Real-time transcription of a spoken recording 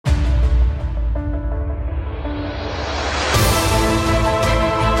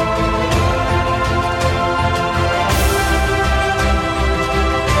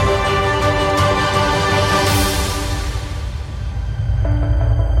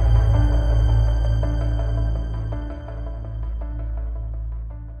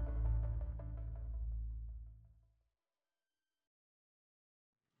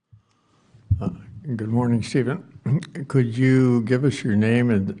Good morning, Stephen. Could you give us your name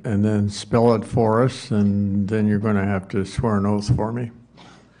and then spell it for us, and then you're going to have to swear an oath for me?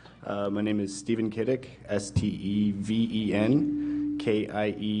 My name is Stephen Kiedyk, Steven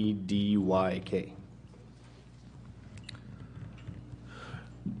Kiedyk.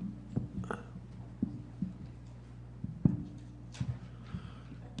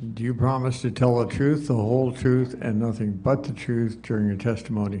 Do you promise to tell the truth, the whole truth, and nothing but the truth during your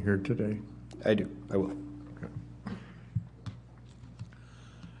testimony here today? I do. I will. Okay.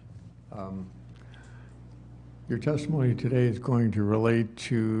 Your testimony today is going to relate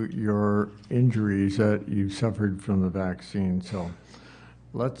to your injuries that you suffered from the vaccine. So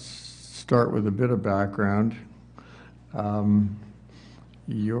let's start with a bit of background.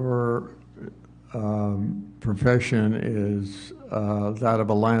 Your profession is that of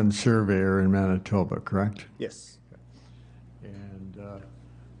a land surveyor in Manitoba, correct? Yes. And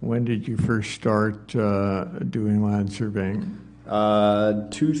when did you first start doing land surveying?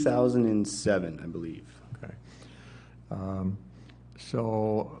 2007, I believe. Okay.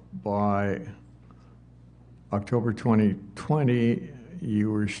 So by October 2020,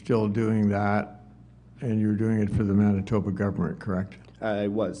 you were still doing that, and you were doing it for the Manitoba government, correct? I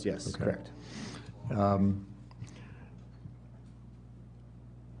was, yes, Okay. correct.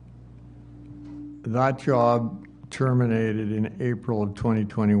 That job terminated in April of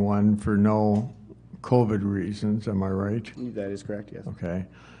 2021 for no COVID reasons, am I right? That is correct, yes. Okay.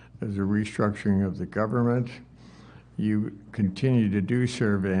 There's a restructuring of the government. You continued to do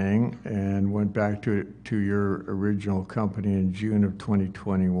surveying and went back to your original company in June of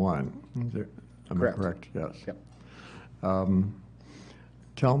 2021. Am Correct. I correct? Yes. Yep.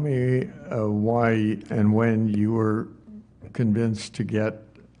 Tell me why and when you were convinced to get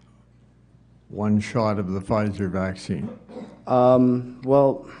one shot of the Pfizer vaccine.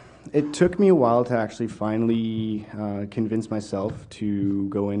 Well, it took me a while to actually finally convince myself to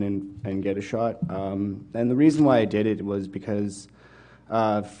go in and get a shot. And the reason why I did it was because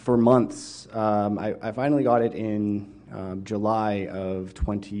for months, I finally got it in July of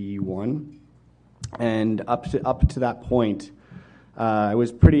 21. And up to that point, I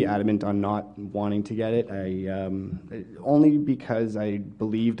was pretty adamant on not wanting to get it. Only because I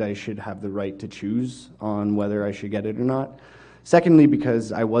believed I should have the right to choose on whether I should get it or not. Secondly,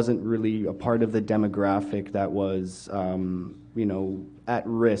 because I wasn't really a part of the demographic that was, at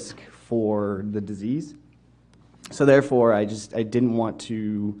risk for the disease. So therefore, I didn't want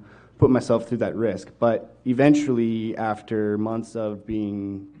to put myself through that risk. But eventually, after months of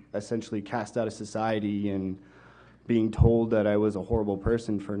being essentially cast out of society and being told that I was a horrible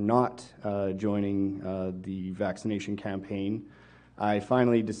person for not joining the vaccination campaign, I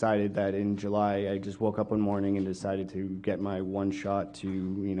finally decided that in July, I just woke up one morning and decided to get my one shot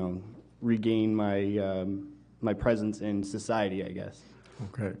to, regain my presence in society, I guess.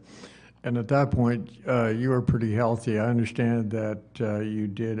 Okay. And at that point, you were pretty healthy. I understand that you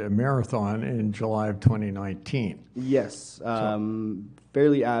did a marathon in July of 2019. Yes.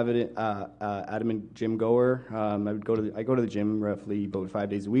 Fairly adamant gym goer. I go to the gym roughly about 5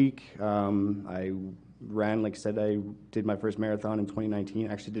 days a week. I ran, like I said, I did my first marathon in 2019.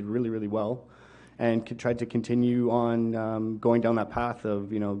 Actually did really, really well, and tried to continue on going down that path of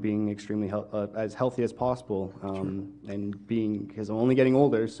being extremely as healthy as possible, and because I'm only getting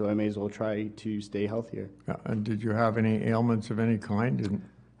older, so I may as well try to stay healthier. And did you have any ailments of any kind?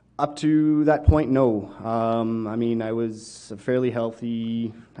 Up to that point, no. I was fairly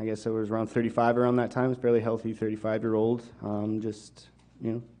healthy. I guess I was around 35 around that time. I was a fairly healthy 35-year-old. Just,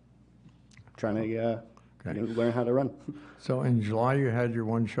 trying to learn how to run. So in July, you had your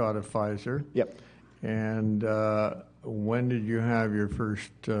one shot of Pfizer. Yep. And when did you have your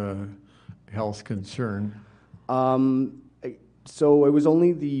first health concern? So it was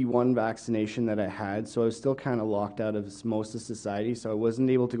only the one vaccination that I had, so I was still kind of locked out of most of society, so I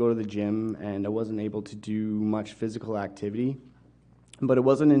wasn't able to go to the gym, and I wasn't able to do much physical activity. But it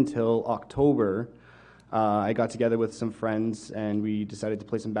wasn't until October I got together with some friends, and we decided to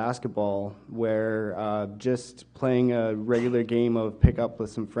play some basketball, where just playing a regular game of pickup with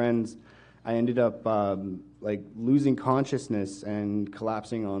some friends, I ended up losing consciousness and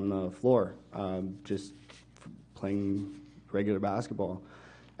collapsing on the floor, just playing regular basketball.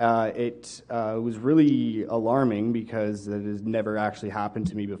 It was really alarming because it has never actually happened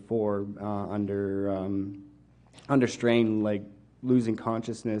to me before under strain, like losing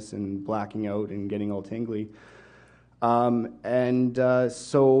consciousness and blacking out and getting all tingly. So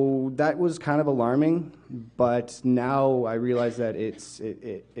that was kind of alarming, but now I realize that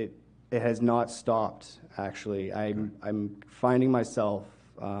it has not stopped, actually. I'm finding myself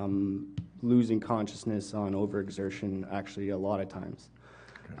losing consciousness on overexertion actually a lot of times.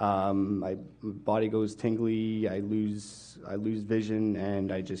 My body goes tingly, I lose vision,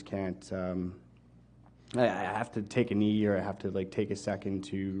 and I just can't. I have to take a knee, or I have to like take a second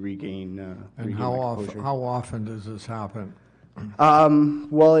to regain. And regain how my often? composure. How often does this happen?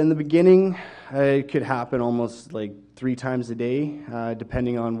 Well, in the beginning, it could happen almost like 3 times a day,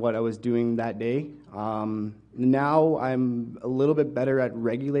 depending on what I was doing that day. Now I'm a little bit better at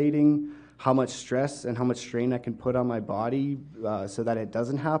regulating how much stress and how much strain I can put on my body so that it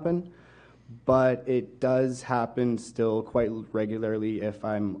doesn't happen. But it does happen still quite regularly if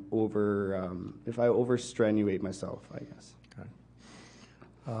I'm if I overstrenuate myself, I guess.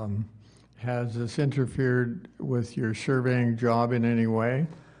 Okay. Has this interfered with your surveying job in any way?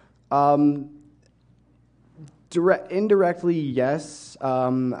 Indirectly, yes.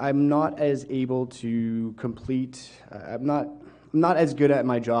 I'm not as able to complete. I'm not as good at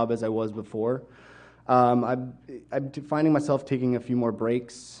my job as I was before. I'm finding myself taking a few more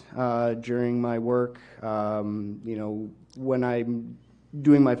breaks during my work. When I'm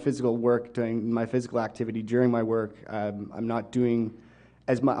doing my physical work, doing my physical activity during my work, I'm not doing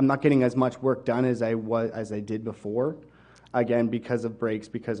I'm not getting as much work done as I did before. Again, because of breaks,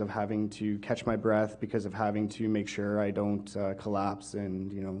 because of having to catch my breath, because of having to make sure I don't collapse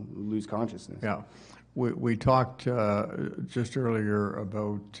and lose consciousness. Yeah. We talked just earlier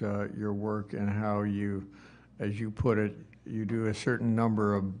about your work and how you, as you put it, you do a certain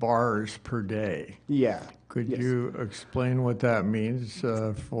number of bars per day. Yeah. Could Yes. you explain what that means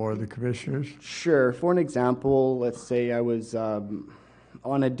for the commissioners? Sure. For an example, let's say I was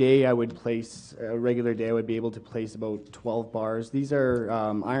on a day a regular day, I would be able to place about 12 bars. These are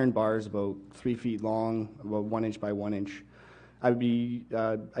iron bars about 3 feet long, about 1 inch by 1 inch. I'd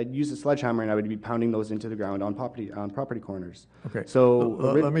use a sledgehammer and I would be pounding those into the ground on property corners. Okay. So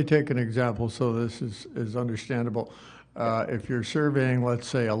Let me take an example so this is understandable. If you're surveying, let's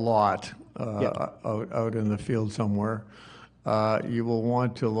say, a lot out in the field somewhere, you will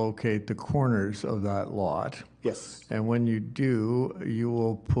want to locate the corners of that lot. Yes. And when you do, you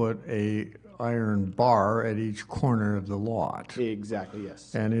will put a iron bar at each corner of the lot. Exactly,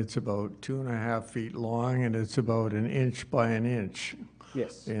 yes. And it's about 2.5 feet long, and it's about 1 inch by 1 inch.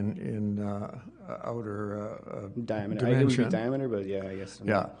 Yes. In outer Diameter. dimension. It would be diameter, but yeah, I guess.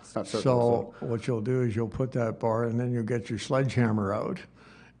 Yeah. It's not circle, So what you'll do is you'll put that bar, and then you'll get your sledgehammer out,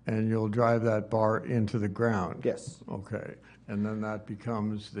 and you'll drive that bar into the ground. Yes. Okay. And then that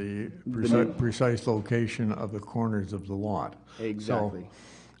becomes the The- precise location of the corners of the lot. Exactly.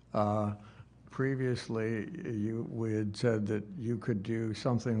 So, previously, we had said that you could do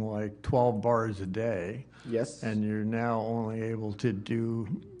something like 12 bars a day. Yes. And you're now only able to do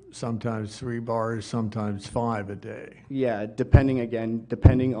sometimes 3 bars, sometimes 5 a day. Yeah,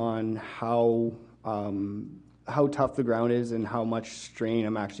 depending on how tough the ground is and how much strain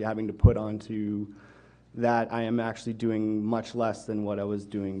I'm actually having to put onto that, I am actually doing much less than what I was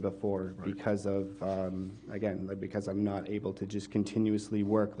doing before because of, because I'm not able to just continuously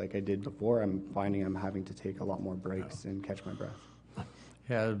work like I did before. I'm finding I'm having to take a lot more breaks and catch my breath.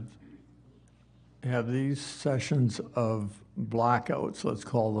 Have these sessions of blackouts, let's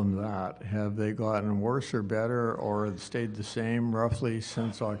call them that, have they gotten worse or better or stayed the same roughly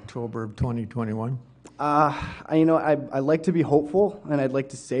since October of 2021? I like to be hopeful, and I'd like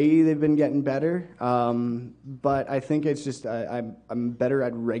to say they've been getting better, but I think it's just I'm better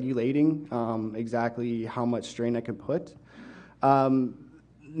at regulating exactly how much strain I can put.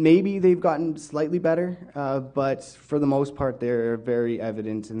 Maybe they've gotten slightly better, but for the most part, they're very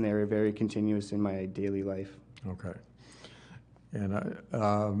evident and they're very continuous in my daily life. Okay. And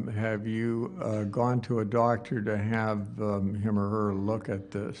have you gone to a doctor to have him or her look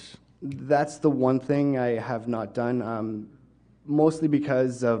at this? That's the one thing I have not done, mostly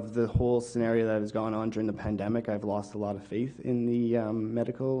because of the whole scenario that has gone on during the pandemic. I've lost a lot of faith in the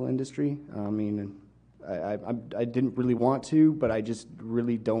medical industry. I mean, I didn't really want to, but I just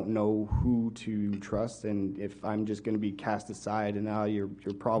really don't know who to trust, and if I'm just going to be cast aside, and now your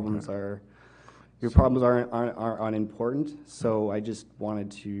problems are unimportant. So I just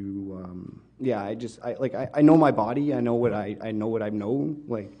wanted to, I know my body. I know what I know.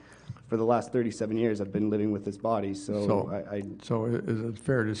 Like, for the last 37 years, I've been living with this body. So is it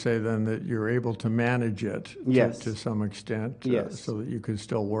fair to say then that you're able to manage it yes. to some extent, yes. so that you can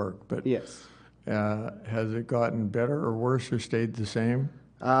still work? But yes. Has it gotten better or worse or stayed the same?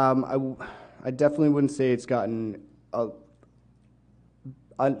 I definitely wouldn't say it's gotten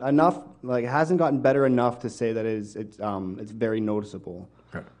enough. Like, it hasn't gotten better enough to say that it's very noticeable.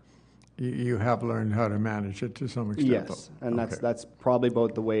 Okay. You have learned how to manage it to some extent? Yes, and Okay. that's probably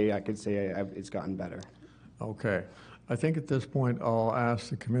about the way I could say it's gotten better. Okay. I think at this point, I'll ask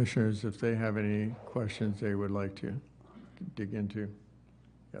the commissioners if they have any questions they would like to dig into.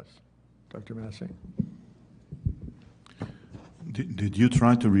 Yes. Dr. Massey? Did you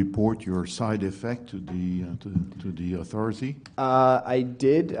try to report your side effect to the authority? I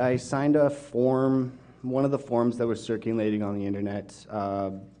did. I signed a form, one of the forms that was circulating on the internet,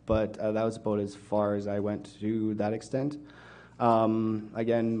 but that was about as far as I went to that extent.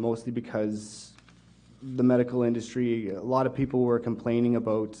 Again, mostly because the medical industry, a lot of people were complaining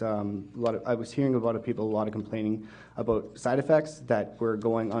about, I was hearing about a lot of complaining about side effects that were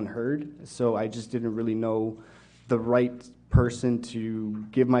going unheard. So I just didn't really know the right person to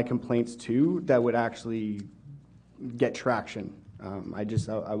give my complaints to that would actually get traction. I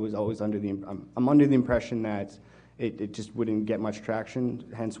was always under I'm under the impression that it just wouldn't get much traction,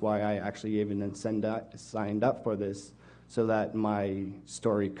 hence why I actually even signed up for this, so that my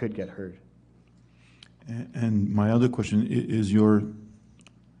story could get heard. And my other question is your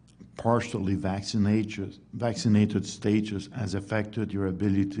partially vaccinated status has affected your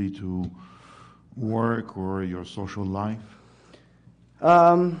ability to work or your social life?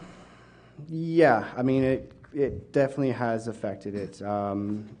 Yeah, I mean, it definitely has affected it.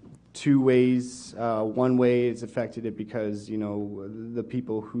 Two ways. One way it's affected it because, you know, the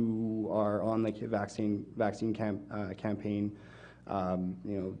people who are on the vaccine campaign, you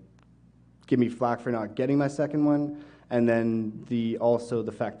know, give me flack for not getting my second one, and then also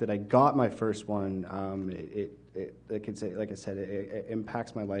the fact that I got my first one, like I said, it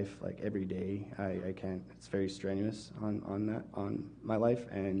impacts my life like every day. I can't. It's very strenuous on my life,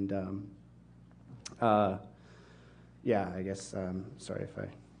 and yeah, I guess. Sorry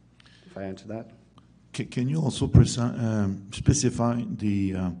if I answered that. Can you also specify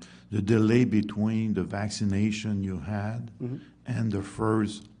the delay between the vaccination you had and the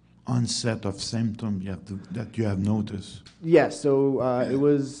first onset of symptoms that you have noticed? Yeah, so it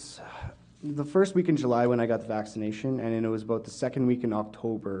was the first week in July when I got the vaccination, and then it was about the second week in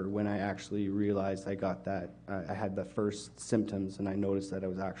October when I actually realized I got that. I had the first symptoms, and I noticed that I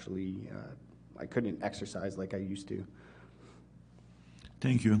was actually, I couldn't exercise like I used to.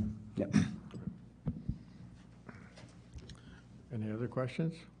 Thank you. Yep. Any other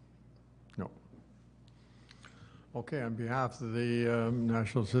questions? No. Okay, on behalf of the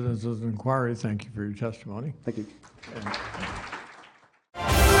National Citizens Inquiry, thank you for your testimony. Thank you. And